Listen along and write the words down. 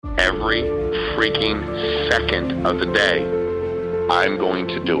every freaking second of the day, I'm going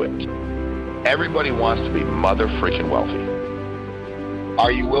to do it. Everybody wants to be mother freaking wealthy.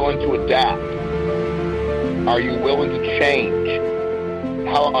 Are you willing to adapt? Are you willing to change?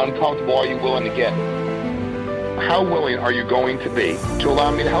 How uncomfortable are you willing to get? How willing are you going to be to allow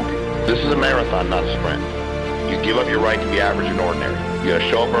me to help you? This is a marathon, not a sprint. You give up your right to be average and ordinary. You gotta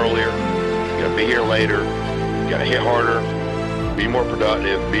show up earlier. You gotta be here later. You gotta hit harder. Be more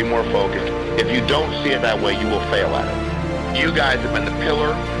productive. Be more focused. If you don't see it that way, you will fail at it. You guys have been the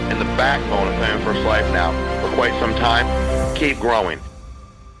pillar and the backbone of Family First Life now for quite some time. Keep growing.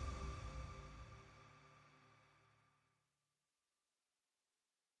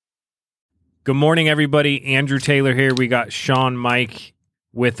 Good morning, everybody. Andrew Taylor here. We got Sean Mike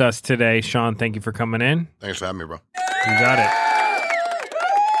with us today. Sean, thank you for coming in. Thanks for having me, bro. You got it.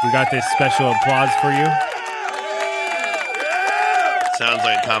 We got this special applause for you. Sounds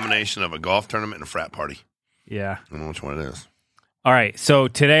like a combination of a golf tournament and a frat party. Yeah. I don't know which one it is. All right. So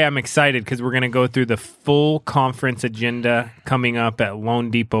today I'm excited because we're going to go through the full conference agenda coming up at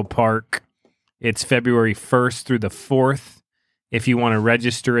Lone Depot Park. It's February 1st through the 4th. If you want to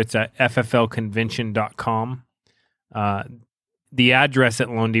register, it's at fflconvention.com. The address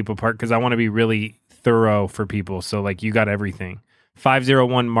at Lone Depot Park, because I want to be really thorough for people. So, like, you got everything.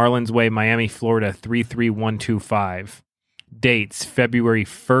 501 Marlins Way, Miami, Florida, 33125. Dates, February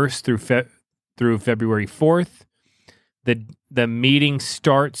 1st through February 4th. The meeting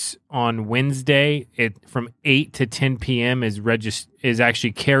starts on Wednesday. From 8 to 10 p.m. is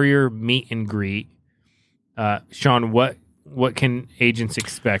actually carrier meet and greet. Sean, what can agents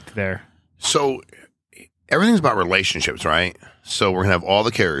expect there? So everything's about relationships, right? So we're going to have all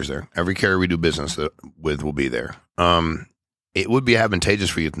the carriers there. Every carrier we do business with will be there. It would be advantageous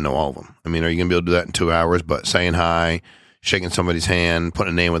for you to know all of them. I mean, are you going to be able to do that in 2 hours? But saying hi, shaking somebody's hand,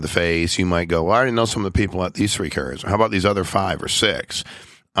 putting a name with a face, you might go, well, I already know some of the people at these 3 carriers. How about these other 5 or 6?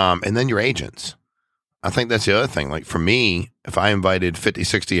 And then your agents. I think that's the other thing. Like for me, if I invited 50,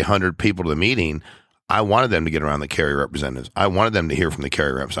 60, 100 people to the meeting, I wanted them to get around the carrier representatives. I wanted them to hear from the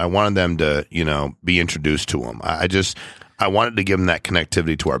carrier reps. I wanted them to, be introduced to them. I wanted to give them that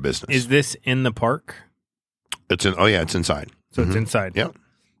connectivity to our business. Is this in the park? It's inside. So it's inside. Yep.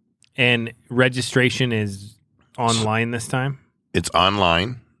 And registration is online this time? It's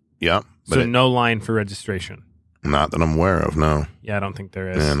online. Yep. So no line for registration? Not that I'm aware of, no. Yeah, I don't think there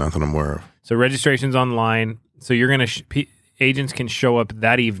is. Yeah, not that I'm aware of. So registration's online. So you're going to agents can show up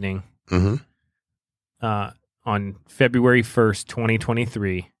that evening. Mm-hmm. On February 1st,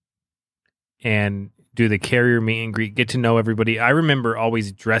 2023, and do the carrier meet and greet, get to know everybody. I remember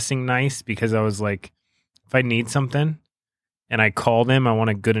always dressing nice because I was like, if I need something and I call them, I want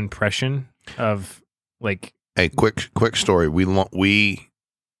a good impression of like. Hey, quick story. We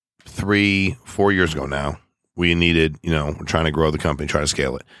 3-4 years ago now, we needed, we're trying to grow the company, try to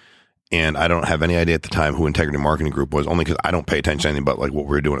scale it. And I don't have any idea at the time who Integrity Marketing Group was, only because I don't pay attention to anything but like what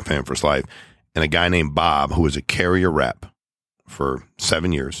we were doing at Family First Life. And a guy named Bob, who was a carrier rep for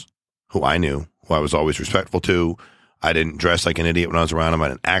 7 years, who I knew, who I was always respectful to. I didn't dress like an idiot when I was around him. I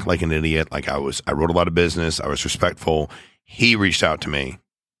didn't act like an idiot. Like I wrote a lot of business. I was respectful. He reached out to me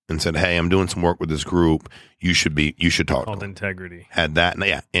and said, hey, I'm doing some work with this group. You should talk called to them. Integrity. Had that. And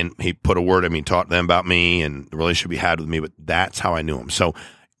yeah. And he put a word, taught them about me and the relationship he had with me. But that's how I knew him. So,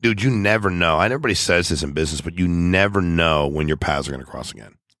 dude, you never know. Everybody says this in business, but you never know when your paths are going to cross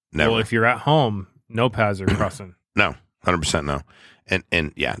again. Never. Well, if you're at home, no paths are crossing. No, 100% no.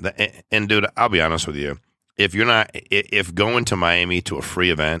 And yeah, and dude, I'll be honest with you. If going to Miami to a free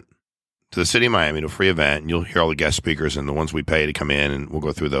event, to the city of Miami to a free event, and you'll hear all the guest speakers and the ones we pay to come in, and we'll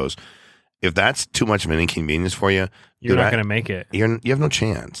go through those. If that's too much of an inconvenience for you, you're not going to make it. You have no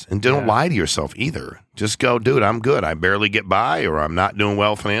chance. And don't lie to yourself either. Just go, dude, I'm good. I barely get by, or I'm not doing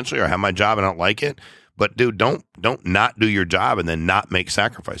well financially, or I have my job and I don't like it. But dude, don't not do your job and then not make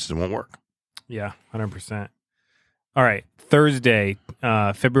sacrifices. It won't work. Yeah, 100%. All right, Thursday,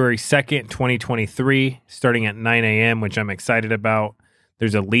 February 2nd, 2023, starting at 9 a.m., which I'm excited about.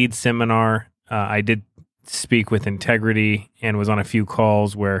 There's a lead seminar. I did speak with Integrity and was on a few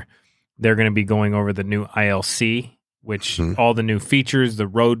calls where they're going to be going over the new ILC, which all the new features, the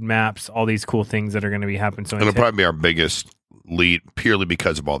roadmaps, all these cool things that are going to be happening. So it'll probably be our biggest lead purely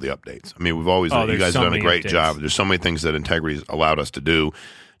because of all the updates. I mean, we've always you guys have done a great job. There's so many things that Integrity's allowed us to do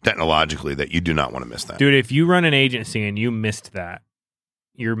technologically that you do not want to miss that. Dude, if you run an agency and you missed that,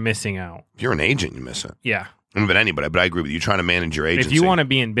 you're missing out. If you're an agent, you miss it. Yeah. I mean, but anybody, but I agree with you. Trying to manage your agency. If you want to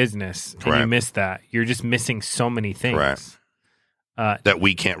be in business and you miss that, you're just missing so many things. Correct. That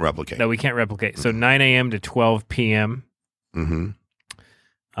we can't replicate. So 9 a.m. to 12 p.m.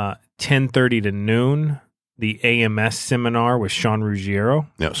 10:30 to noon, the AMS seminar with Sean Ruggiero.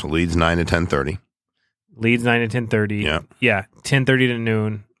 Yeah, so leads 9 to 10:30. Leads 9 to 10:30. Yeah. Yeah, 10:30 to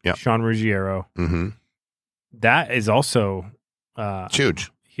noon, Yeah. Sean Ruggiero. Mm-hmm. That is also It's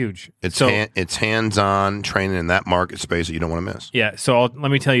huge. huge. It's So, it's hands-on training in that market space that you don't want to miss. yeah, so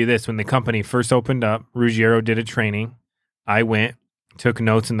let me tell you this. When the company first opened up, Ruggiero did a training. I went, took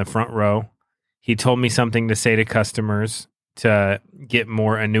notes in the front row. He told me something to say to customers to get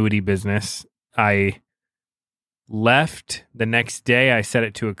more annuity business. I left the next day. I said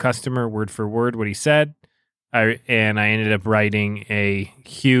it to a customer, word for word, what he said. I ended up writing a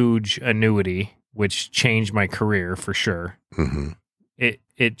huge annuity, which changed my career for sure. Mm-hmm.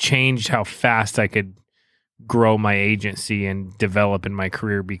 It changed how fast I could grow my agency and develop in my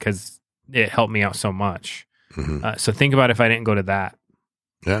career because it helped me out so much. Mm-hmm. So think about if I didn't go to that.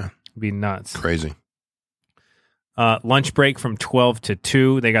 Yeah, It'd be nuts. crazy. Lunch break from 12 to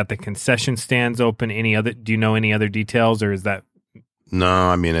 2. They got the concession stands open. Do you know any other details, or is that? No,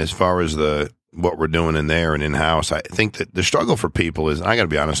 I mean, as far as what we're doing in there and in-house, I think that the struggle for people is, I got to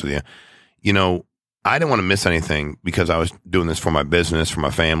be honest with you, I didn't want to miss anything because I was doing this for my business, for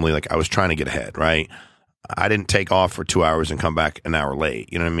my family. Like, I was trying to get ahead, right? I didn't take off for 2 hours and come back an hour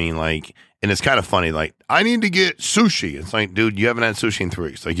late. You know what I mean? Like, and it's kind of funny. Like, I need to get sushi. It's like, dude, you haven't had sushi in 3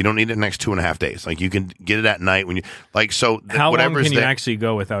 weeks. Like, you don't need it the next 2.5 days. Like, you can get it at night when you like. So How long can you there, actually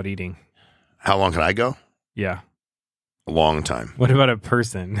go without eating? How long can I go? Yeah. A long time. What about a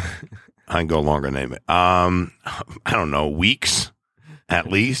person? I can go longer. Name it. I don't know. Weeks. At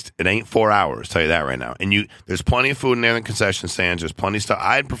least it ain't 4 hours. Tell you that right now. And there's plenty of food in there in the concession stands. There's plenty of stuff.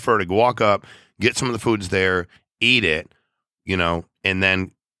 I'd prefer to walk up, get some of the foods there, eat it, and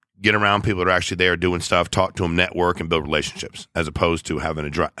then get around people that are actually there doing stuff, talk to them, network, and build relationships, as opposed to having a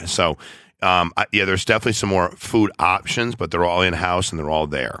drive. So, there's definitely some more food options, but they're all in house and they're all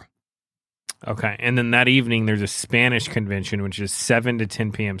there. Okay. And then that evening, there's a Spanish convention, which is 7 to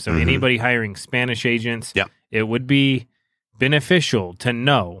 10 p.m. So Mhm. anybody hiring Spanish agents, Yep. it would be beneficial to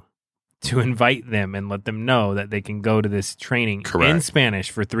invite them and let them know that they can go to this training Correct. in Spanish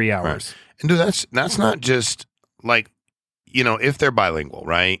for 3 hours. And dude, that's not just like, if they're bilingual,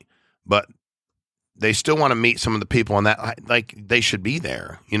 right? But they still want to meet some of the people on that. Like, they should be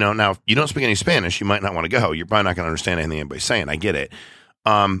there. Now, if you don't speak any Spanish, you might not want to go. You're probably not going to understand anything anybody's saying. I get it.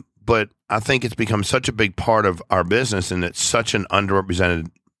 But I think it's become such a big part of our business, and it's such an underrepresented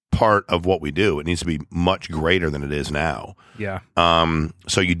part of what we do. It needs to be much greater than it is now. Yeah.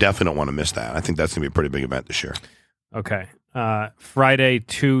 So you definitely don't want to miss that. I think that's going to be a pretty big event this year. Okay. Friday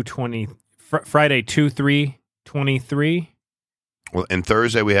 2/3/23. Well, and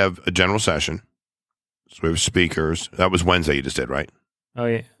Thursday we have a general session. So we have speakers. That was Wednesday you just did, right? Oh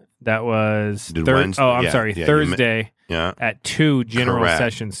yeah, that was Did Wednesday? Oh, I'm Yeah, sorry, yeah, Thursday Yeah. at 2. General Correct.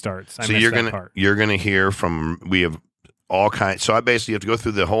 session starts. I So missed you're that part. gonna hear from, we have all kinds. So I basically have to go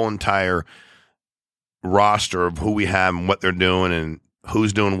through the whole entire roster of who we have and what they're doing and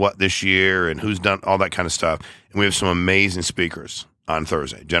who's doing what this year and who's done all that kind of stuff. And we have some amazing speakers on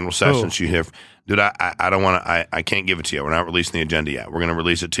Thursday. General sessions. You hear, dude, I don't want to. I can't give it to you. We're not releasing the agenda yet. We're going to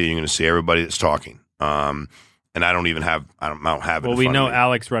release it to you. You're going to see everybody that's talking. And I don't even have. I don't have it. Well, in we front of know me.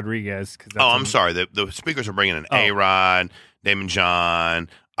 Alex Rodriguez. Oh, I'm sorry. The speakers are bringing in A-Rod, Damon John,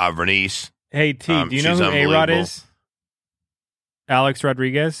 Vernice. Hey T, do you know she's who A-Rod unbelievable. is? Alex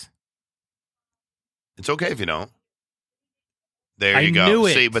Rodriguez. It's okay if you don't. There I you go. knew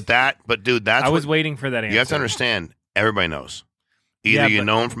it. See, but dude, that's I was what, waiting for that answer. you have to understand. Everybody knows. Either Yeah, you but-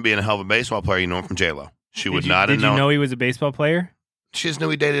 know him from being a hell of a baseball player, you know him from J-Lo. She would not have Did known. you know he was a baseball player? She just knew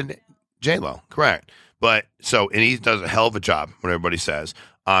he dated J-Lo. Correct. But and he does a hell of a job, what everybody says.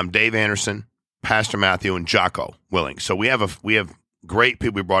 Dave Anderson, Pastor Matthew, and Jocko Willing. So we have great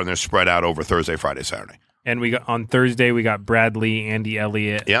people we brought in there spread out over Thursday, Friday, Saturday. And we got on Thursday we got Bradley, Andy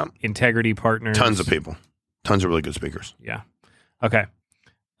Elliott, Yeah. Integrity Partners. Tons of people. Tons of really good speakers. Yeah. Okay.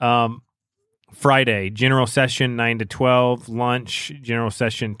 Friday, general session 9 to 12, lunch, general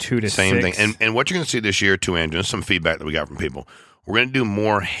session 2 to 6. Same thing. And what you're going to see this year too, Andrew, is some feedback that we got from people. We're going to do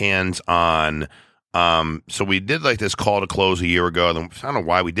more hands-on. So we did like this call to close a year ago. Then I don't know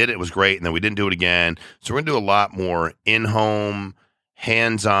why we did it. It was great. And then we didn't do it again. So we're going to do a lot more in-home,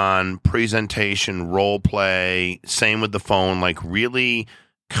 hands-on presentation, role play. Same with the phone, like really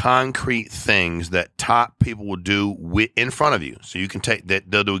concrete things that top people will do in front of you. So you can take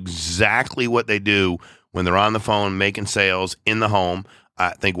that. They'll do exactly what they do when they're on the phone, making sales in the home.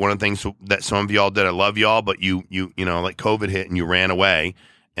 I think one of the things that some of y'all did, I love y'all, but you know, like COVID hit and you ran away.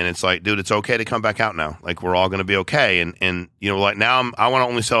 And it's like, dude, it's okay to come back out now. Like, we're all going to be okay. And like now I want to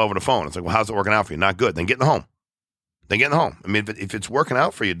only sell over the phone. It's like, well, how's it working out for you? Not good. Then get in the home. then get in the home. I mean, if it's working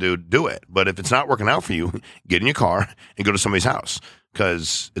out for you, dude, do it. But if it's not working out for you, get in your car and go to somebody's house,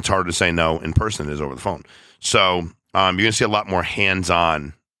 because it's harder to say no in person than it is over the phone. So you're going to see a lot more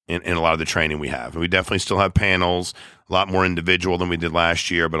hands-on in a lot of the training we have. And we definitely still have panels, a lot more individual than we did last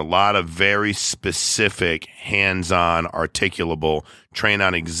year, but a lot of very specific, hands-on, articulable, train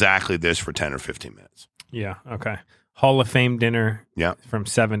on exactly this for 10 or 15 minutes. Yeah, okay. Hall of Fame dinner from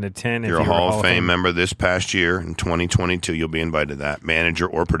 7 to 10. If you're a Hall of Fame member this past year in 2022, you'll be invited to that, manager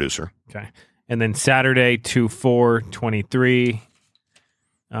or producer. Okay. And then Saturday, 2/4/23.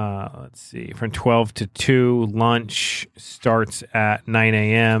 Let's see, from 12 to 2. Lunch starts at 9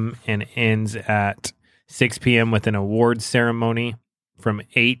 a.m. and ends at 6 p.m. with an awards ceremony from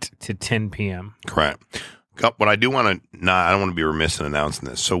 8 to 10 p.m. Correct. What I do want to, I don't want to be remiss in announcing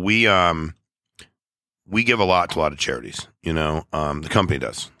this. So we give a lot to a lot of charities, the company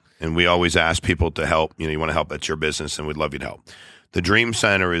does. And we always ask people to help. You want to help, that's your business, and we'd love you to help. The Dream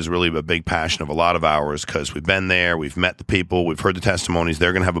Center is really a big passion of a lot of ours, because we've been there, we've met the people, we've heard the testimonies.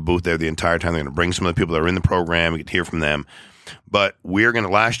 They're going to have a booth there the entire time. They're going to bring some of the people that are in the program. We get to hear from them. But we're going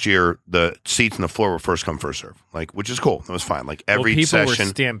to, last year, the seats on the floor were first come, first serve, which is cool. That was fine. Every people session. Were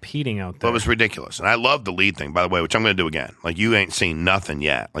stampeding out there. It was ridiculous. And I love the lead thing, by the way, which I'm going to do again. You ain't seen nothing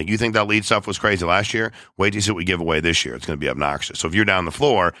yet. You think that lead stuff was crazy last year? Wait till you see what we give away this year. It's going to be obnoxious. So if you're down the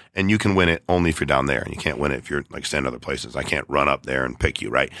floor, and you can win it only if you're down there, and you can't win it if you're standing other places. I can't run up there and pick you,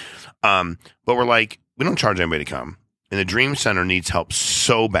 right? But we're we don't charge anybody to come. And the Dream Center needs help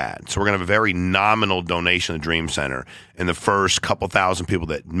so bad. So we're going to have a very nominal donation to the Dream Center. And the first couple thousand people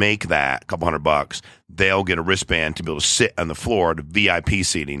that make that, couple $100, they'll get a wristband to be able to sit on the floor to VIP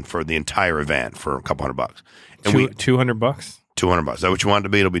seating for the entire event for a couple $100. And $200? $200. Is that what you want it to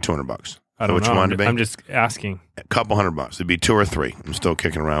be? It'll be $200. I don't know. You want it to be? I'm just asking. A couple $100. It'd be 2 or 3. I'm still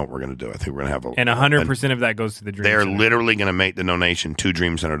kicking around what we're going to do. I think we're going to have and 100% of that goes to the Dream Center. Center. They're literally going to make the donation to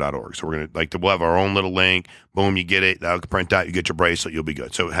dreamcenter.org. So we're going to we'll have our own little link. Boom, you get it. That'll print out. You get your bracelet. You'll be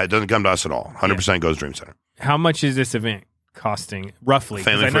good. So it doesn't come to us at all. 100% goes to Dream Center. How much is this event costing roughly?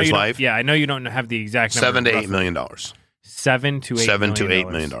 Family First Life. Yeah, I know you don't have the exact number. $7 to $8 million. $7 to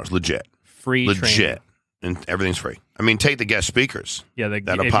 $8 million. Legit. Free legit. Training. And everything's free. I mean, take the guest speakers. Yeah,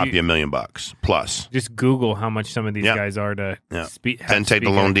 that'll pop you $1 million plus. Just Google how much some of these guys are to speak. Then take the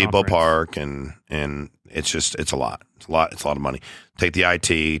Lone Depot Park, and it's a lot. It's a lot of money. Take the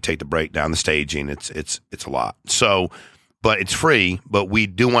IT, take the breakdown, the staging. It's a lot. So, but it's free. But we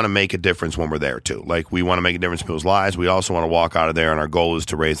do want to make a difference when we're there too. We want to make a difference in people's lives. We also want to walk out of there, and our goal is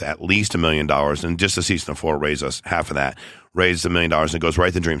to raise at least $1 million, and just the seats on the floor raise us half of that. Raise $1 million, and it goes right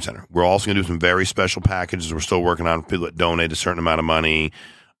to the Dream Center. We're also going to do some very special packages. We're still working on people that donate a certain amount of money,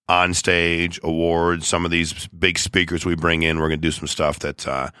 on stage, awards. Some of these big speakers we bring in, we're going to do some stuff that's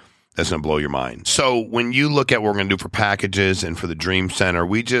going to blow your mind. So when you look at what we're going to do for packages and for the Dream Center,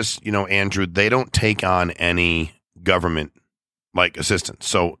 we just, Andrew, they don't take on any government assistance.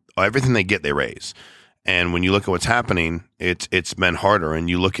 So everything they get, they raise. And when you look at what's happening, it's been harder. And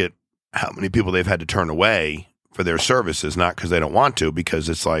you look at how many people they've had to turn away for their services, not because they don't want to, because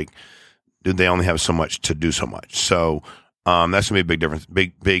it's dude, they only have so much to do so much. So that's going to be a big difference,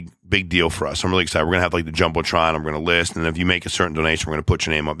 big deal for us. I'm really excited. We're going to have the Jumbotron. I'm going to list, and if you make a certain donation, we're going to put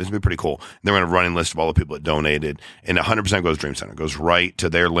your name up. It's going to be pretty cool. Then we're going to have a running list of all the people that donated, and 100% goes to Dream Center. It goes right to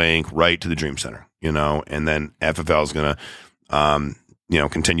their link, right to the Dream Center, and then FFL is going to,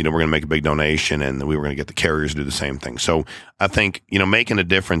 continue to, we're going to make a big donation, and we were going to get the carriers to do the same thing. So I think, making a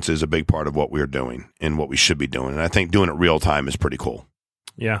difference is a big part of what we're doing and what we should be doing. And I think doing it real time is pretty cool.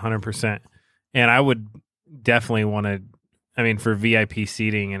 Yeah, 100%. And I would definitely want to, for VIP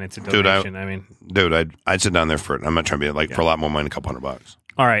seating, and it's a donation. Dude, I'd sit down there for it. I'm not trying to be for a lot more money, a couple $100.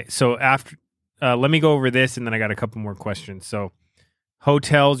 All right. So after, let me go over this, and then I got a couple more questions. So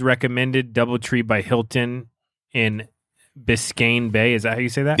hotels recommended DoubleTree by Hilton in Biscayne Bay. Is that how you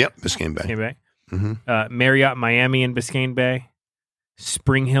say that? Yep, Biscayne Bay. Biscayne Bay. Mm-hmm. Marriott Miami in Biscayne Bay.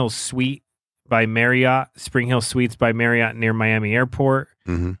 Spring Hill Suites by Suites by Marriott near Miami Airport.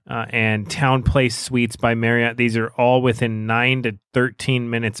 Mm-hmm. And Town Place Suites by Marriott. These are all within 9 to 13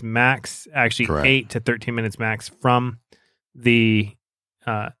 minutes max. Actually, correct. 8 to 13 minutes max from the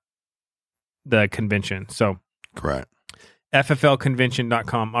convention. So correct.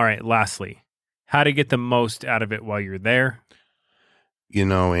 FFLconvention.com. All right. Lastly, how to get the most out of it while you're there.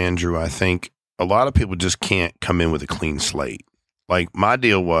 Andrew, I think a lot of people just can't come in with a clean slate. My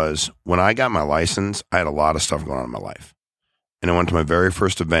deal was, when I got my license, I had a lot of stuff going on in my life. And I went to my very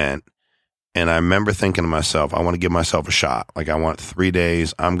first event, and I remember thinking to myself, I want to give myself a shot. I want 3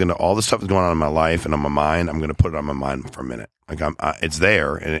 days. All the stuff that's going on in my life and on my mind, I'm going to put it on my mind for a minute. It's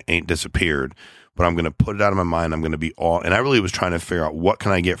there, and it ain't disappeared. but I'm going to put it out of my mind. I'm going to be and I really was trying to figure out what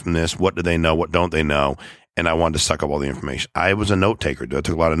can I get from this? What do they know? What don't they know? And I wanted to suck up all the information. I was a note taker, dude. I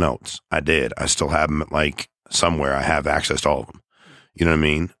took a lot of notes. I did. I still have them like somewhere. I have access to all of them. You know what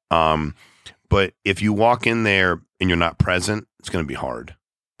I mean? But if you walk in there and you're not present, it's going to be hard.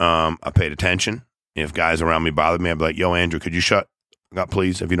 I paid attention. If guys around me bothered me, I'd be like, yo, Andrew, could you shut up,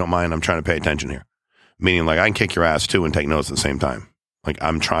 please? If you don't mind, I'm trying to pay attention here. Meaning like I can kick your ass too and take notes at the same time. Like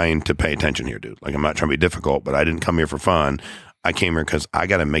I'm trying to pay attention here, dude. Like I'm not trying to be difficult, but I didn't come here for fun. I came here because I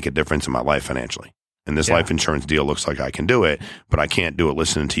got to make a difference in my life financially. And this life insurance deal looks like I can do it, but I can't do it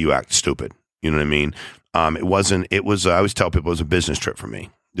listening to you act stupid. You know what I mean? I always tell people it was a business trip for me.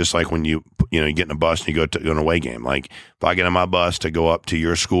 Just like when you get in a bus and you go to an away game. Like if I get on my bus to go up to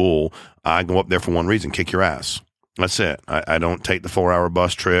your school, I go up there for one reason, kick your ass. That's it. I don't take the 4-hour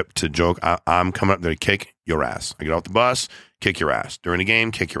bus trip to joke. I'm coming up there to kick your ass. I get off the bus, kick your ass. During the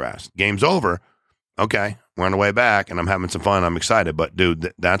game, kick your ass. Game's over. Okay, we're on the way back, and I'm having some fun. I'm excited. But,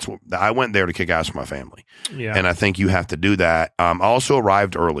 dude, I went there to kick ass for my family. Yeah. And I think you have to do that. I also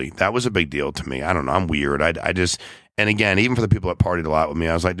arrived early. That was a big deal to me. I don't know. I'm weird. I just – and again, even for the people that partied a lot with me,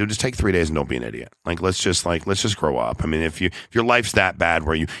 I was like, dude, just take 3 days and don't be an idiot. Let's just grow up. I mean, if your life's that bad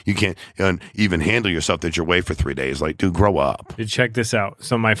where you can't even handle yourself that you're away for 3 days, like, dude, grow up. Dude, check this out.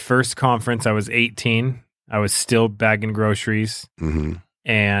 So my first conference, I was 18. I was still bagging groceries. Mm-hmm.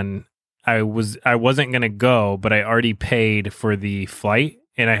 And I wasn't going to go, but I already paid for the flight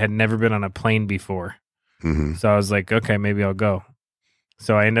and I had never been on a plane before. Mm-hmm. So I was like, okay, maybe I'll go.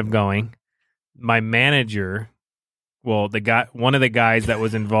 So I ended up going. My manager, well, one of the guys that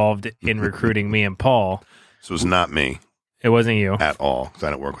was involved in recruiting me and Paul. So it was not me. It wasn't you. At all. Because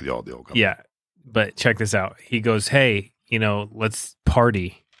I didn't work with you all the old company. Yeah. But check this out. He goes, hey, let's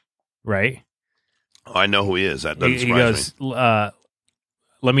party. Right? Oh, I know who he is. That doesn't surprise me. He goes,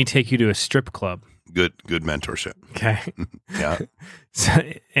 let me take you to a strip club. Good mentorship. Okay. Yeah. So,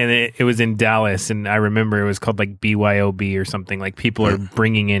 and it was in Dallas, and I remember it was called like BYOB or something. Like people are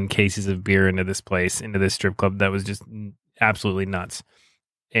bringing in cases of beer into this place, into this strip club. That was just absolutely nuts.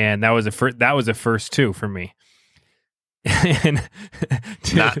 And that was a first too for me. And,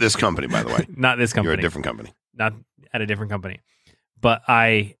 dude, not this company, by the way. Not this company. You're a different company. Not at a different company. But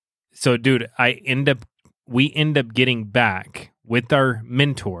dude, we end up getting back with our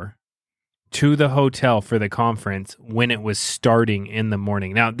mentor to the hotel for the conference when it was starting in the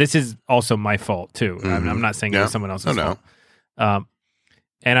morning. Now, this is also my fault too. Mm-hmm. I'm not saying it was someone else's fault. And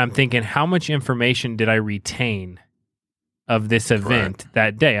I'm thinking, how much information did I retain of this event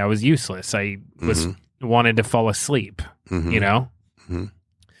that day? I was useless. I wanted to fall asleep, Mm-hmm.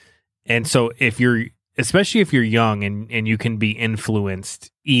 And so especially if you're young and you can be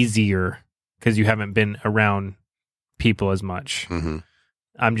influenced easier because you haven't been around people as much. Mm-hmm.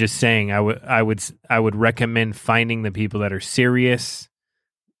 I'm just saying I would recommend finding the people that are serious,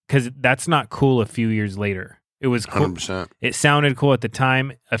 because that's not cool a few years later. It was cool. 100%. It sounded cool at the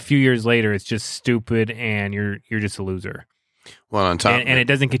time. A few years later, it's just stupid and you're just a loser. Well, on top and it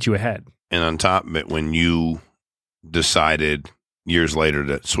doesn't get you ahead. And on top of it, when you decided years later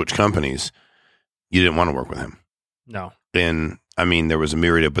to switch companies, you didn't want to work with him. No. And I mean, there was a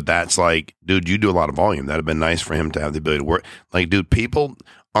myriad of, but that's like, dude, you do a lot of volume. That'd have been nice for him to have the ability to work. Like, dude, people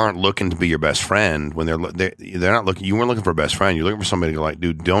aren't looking to be your best friend when they're not looking. You weren't looking for a best friend. You're looking for somebody to go like,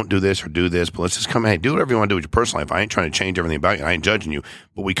 dude, don't do this or do this, but let's just come. Hey, do whatever you want to do with your personal life. I ain't trying to change everything about you. I ain't judging you,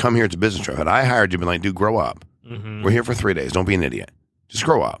 but we come here as a business trip. And I hired you, been like, dude, grow up. Mm-hmm. We're here for 3 days. Don't be an idiot. Just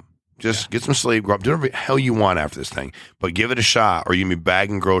grow up. Just get some sleep. Grow up. Do whatever the hell you want after this thing, but give it a shot, or you'll be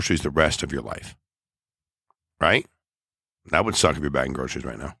bagging groceries the rest of your life. Right? That would suck if you're bagging groceries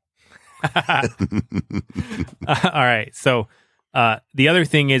right now. All right. So the other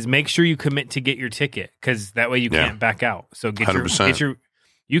thing is, make sure you commit to get your ticket, because that way you can't back out. So get 100%. your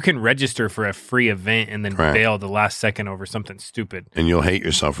you can register for a free event and then bail the last second over something stupid. And you'll hate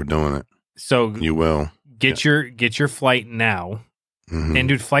yourself for doing it. So you will. Get your flight now. Mm-hmm. And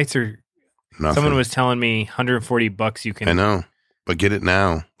dude, flights are nothing. Someone was telling me $140 you can. I know. But get it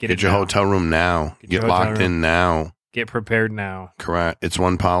now. Get your hotel room now. Get locked in now. Get prepared now. Correct. It's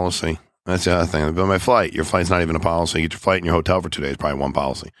one policy. That's the other thing. But my flight, your flight's not even a policy. Get your flight in your hotel for 2 days, probably one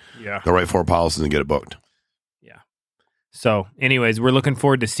policy. Yeah. Go write 4 policies and get it booked. Yeah. So, anyways, we're looking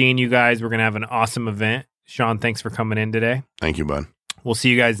forward to seeing you guys. We're going to have an awesome event. Sean, thanks for coming in today. Thank you, bud. We'll see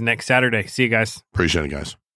you guys next Saturday. See you guys. Appreciate it, guys.